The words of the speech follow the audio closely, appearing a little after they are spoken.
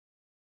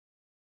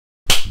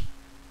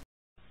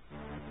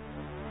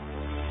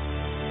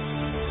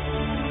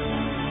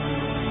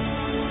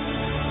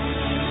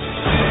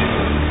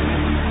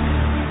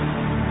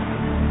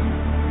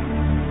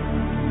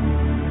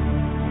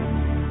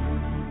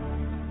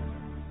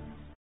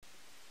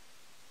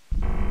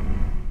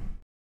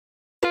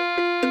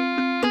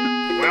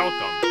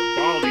Welcome to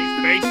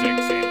Baldi's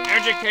Basics in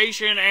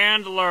Education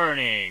and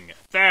Learning.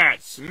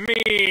 That's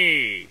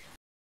me!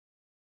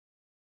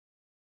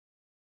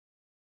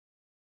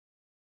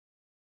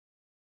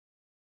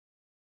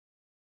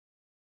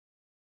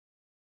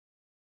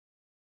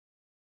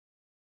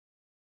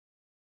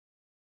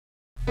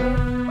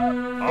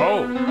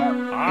 Oh,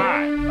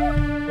 hi.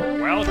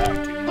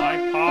 Welcome to my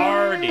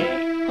party.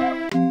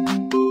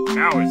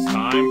 Now it's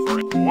time for...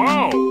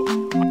 Whoa!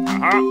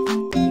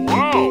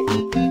 Whoa!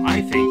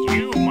 I think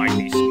you might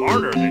be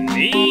smarter than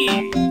me.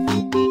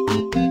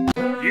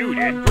 You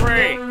did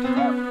great.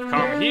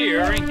 Come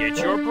here and get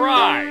your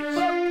prize.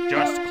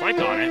 Just click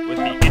on it with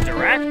the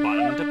Interact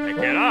button to pick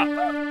it up.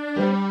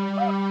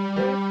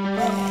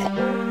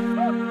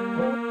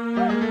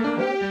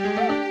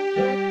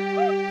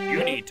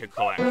 You need to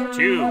collect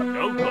 2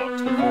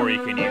 notebooks before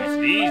you can use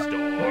these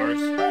doors.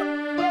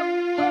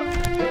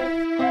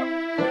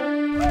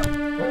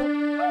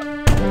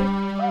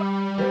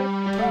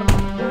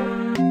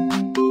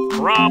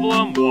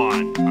 Problem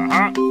 1.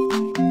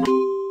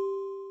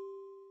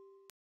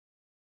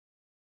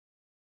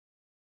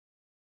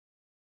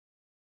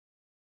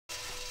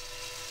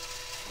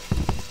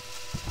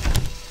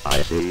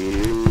 I see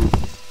you,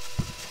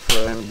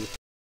 friend.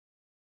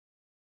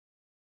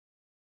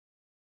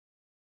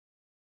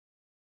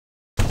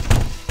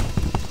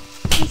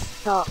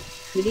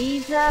フリ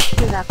ーズアッ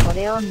プがこ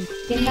れを見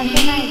つけさせないで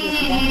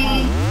くださ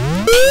い。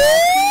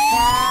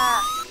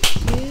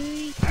注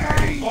意喚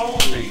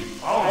起。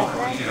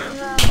私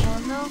は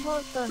物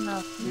事の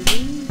プリ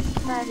ンシ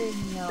パルに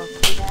送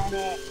られ、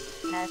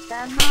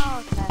頭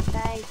を叩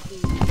いて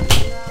指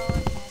輪を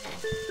鳴ら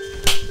す。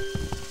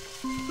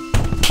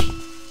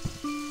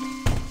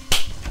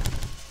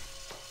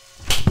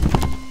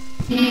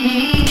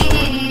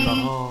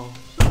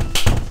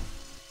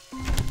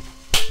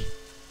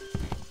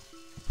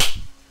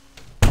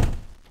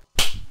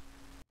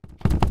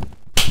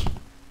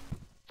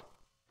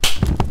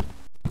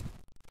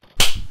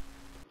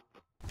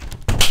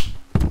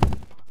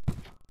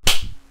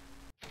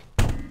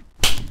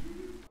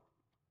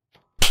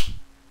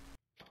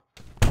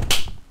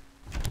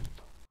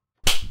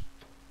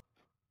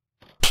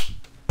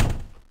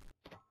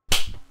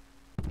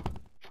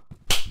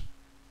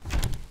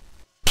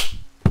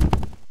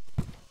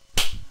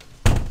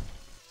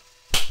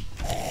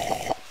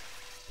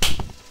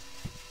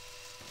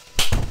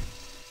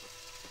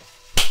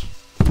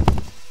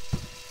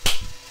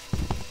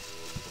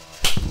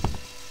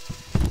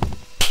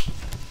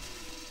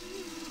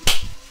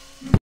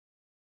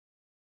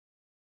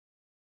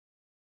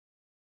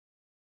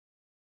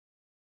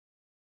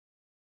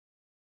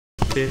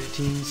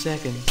15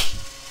 seconds.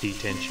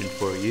 Detention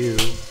for you.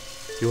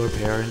 Your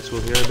parents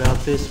will hear about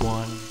this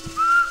one.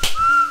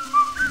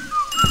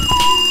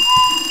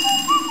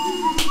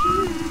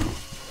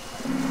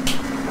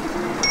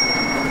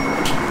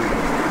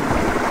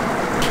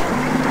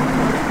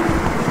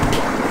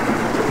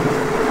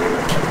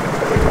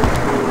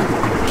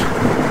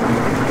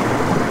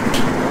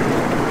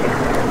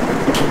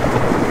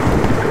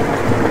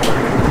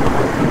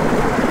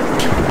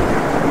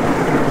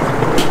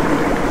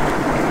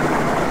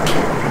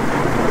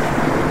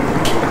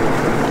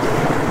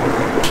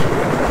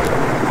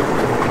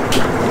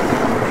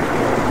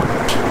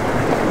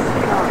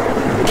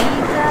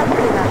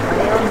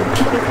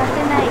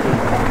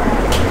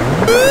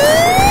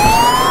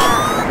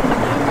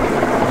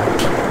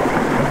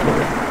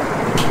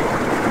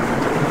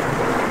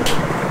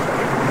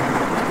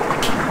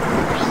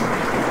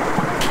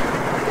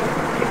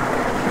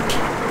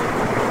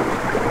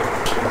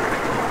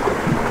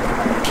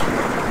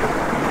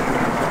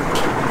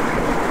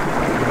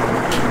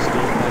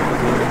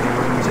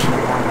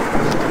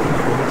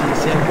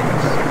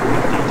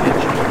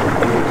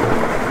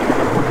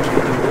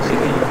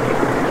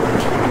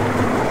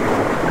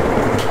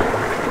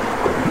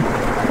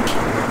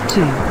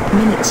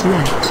 Minutes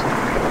left.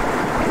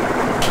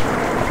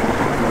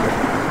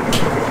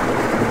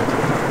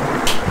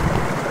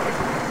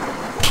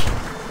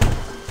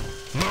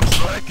 Looks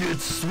like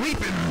it's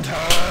sweeping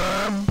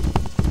time.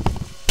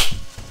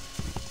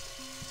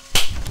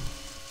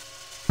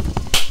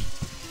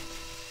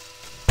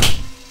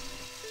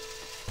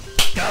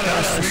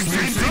 Gotta sweep,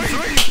 sweep, sweep,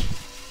 sweep.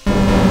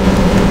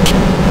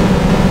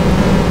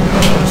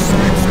 Gotta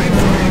sweep, sweep,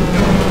 sweep.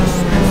 Gotta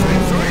sweep,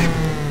 sweep, sweep.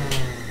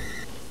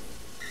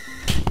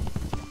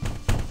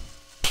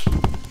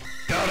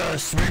 Gotta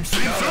sweep,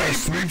 sweep,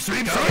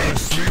 sweep,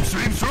 sweep, sweep,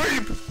 sweep,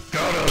 sweep.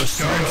 Gotta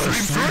sweep,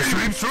 sweep,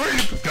 sweep,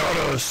 sweep.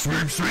 Gotta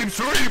sweep, sweep,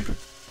 sweep.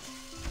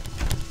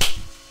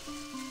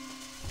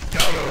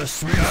 Gotta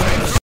sweep,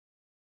 sweep.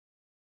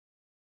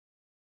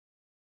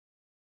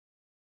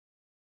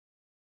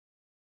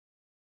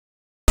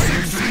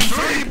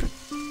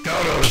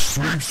 Gotta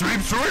sweep,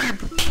 sweep, sweep.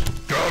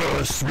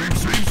 Gotta sweep,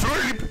 sweep,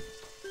 sweep.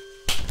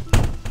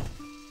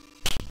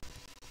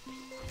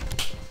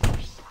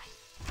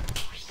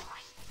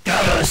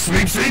 Gotta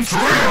sweep, sweep, sweep.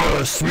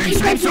 Gotta sweep,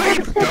 sweep,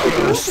 sweep.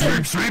 Gotta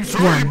sweep, sweep,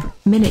 sweep. 1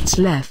 minute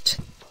left.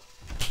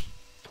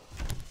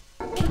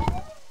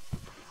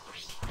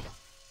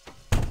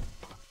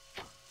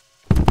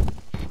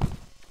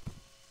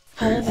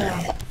 Hey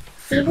there.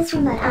 See this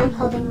remote I'm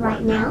holding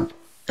right now?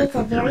 It's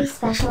a very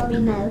special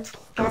remote,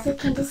 as it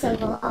can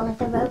disable all of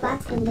the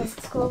robots in this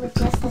school with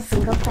just a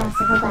single press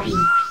of a button.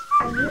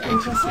 Are you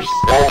interested?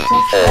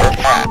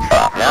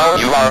 Now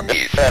you are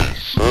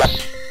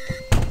defenseless.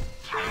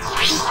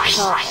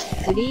 そう、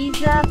フリー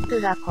ズアッ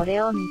プがこ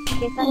れを見つ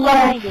けさせ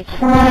ないでくだ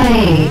さ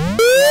い。やっ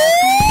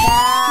た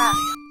ー。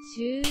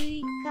注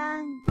意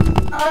喚起。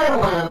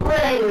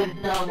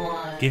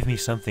Give me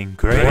something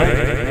great.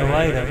 No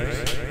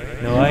items.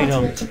 No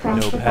items.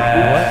 No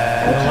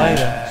pads. No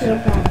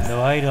items.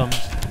 No items.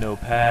 No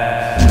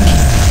pads.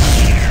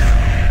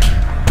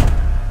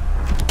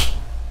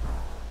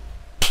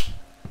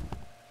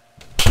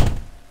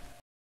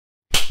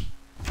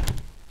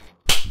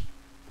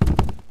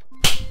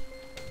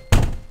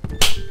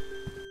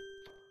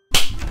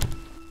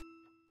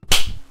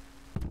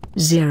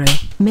 Zero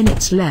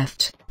minutes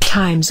left.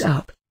 Time's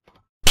up.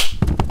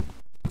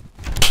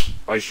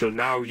 I shall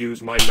now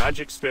use my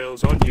magic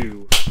spells on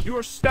you.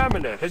 Your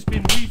stamina has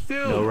been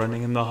refilled. No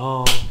running in the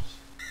halls.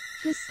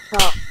 クスト。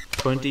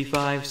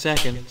 25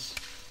 seconds.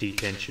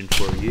 Detention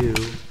for you.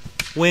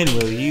 When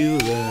will you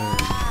learn?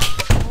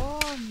 王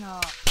の。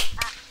あ、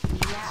い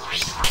や。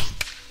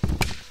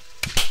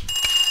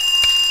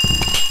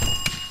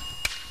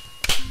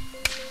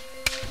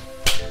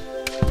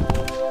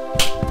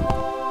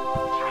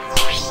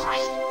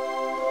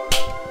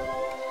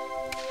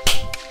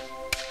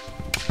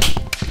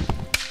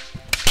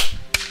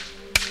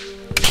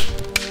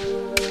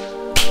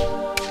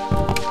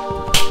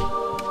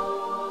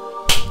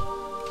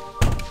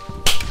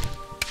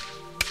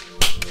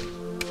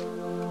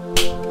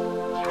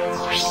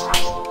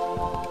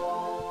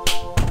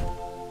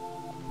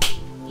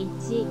1、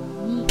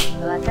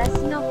2、私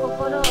の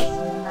心を知り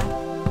ます。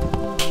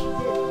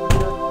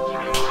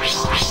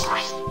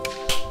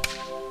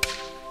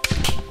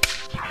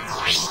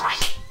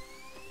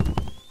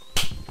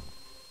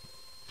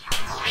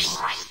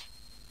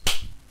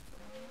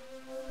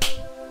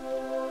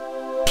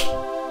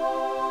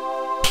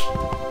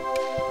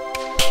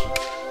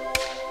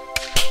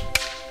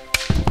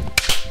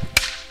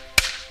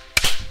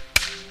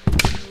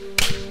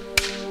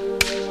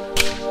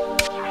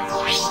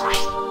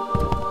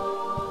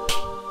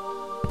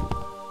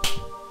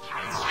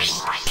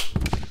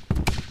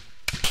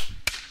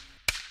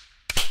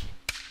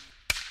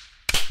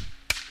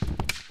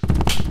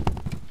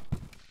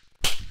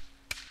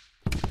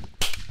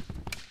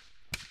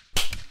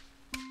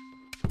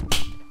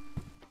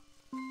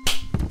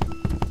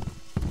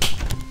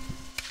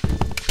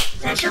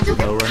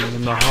No running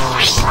in the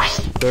halls.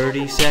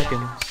 30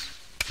 seconds.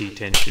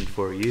 Detention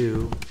for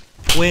you.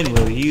 When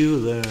will you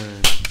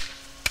learn?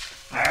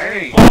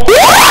 Hey!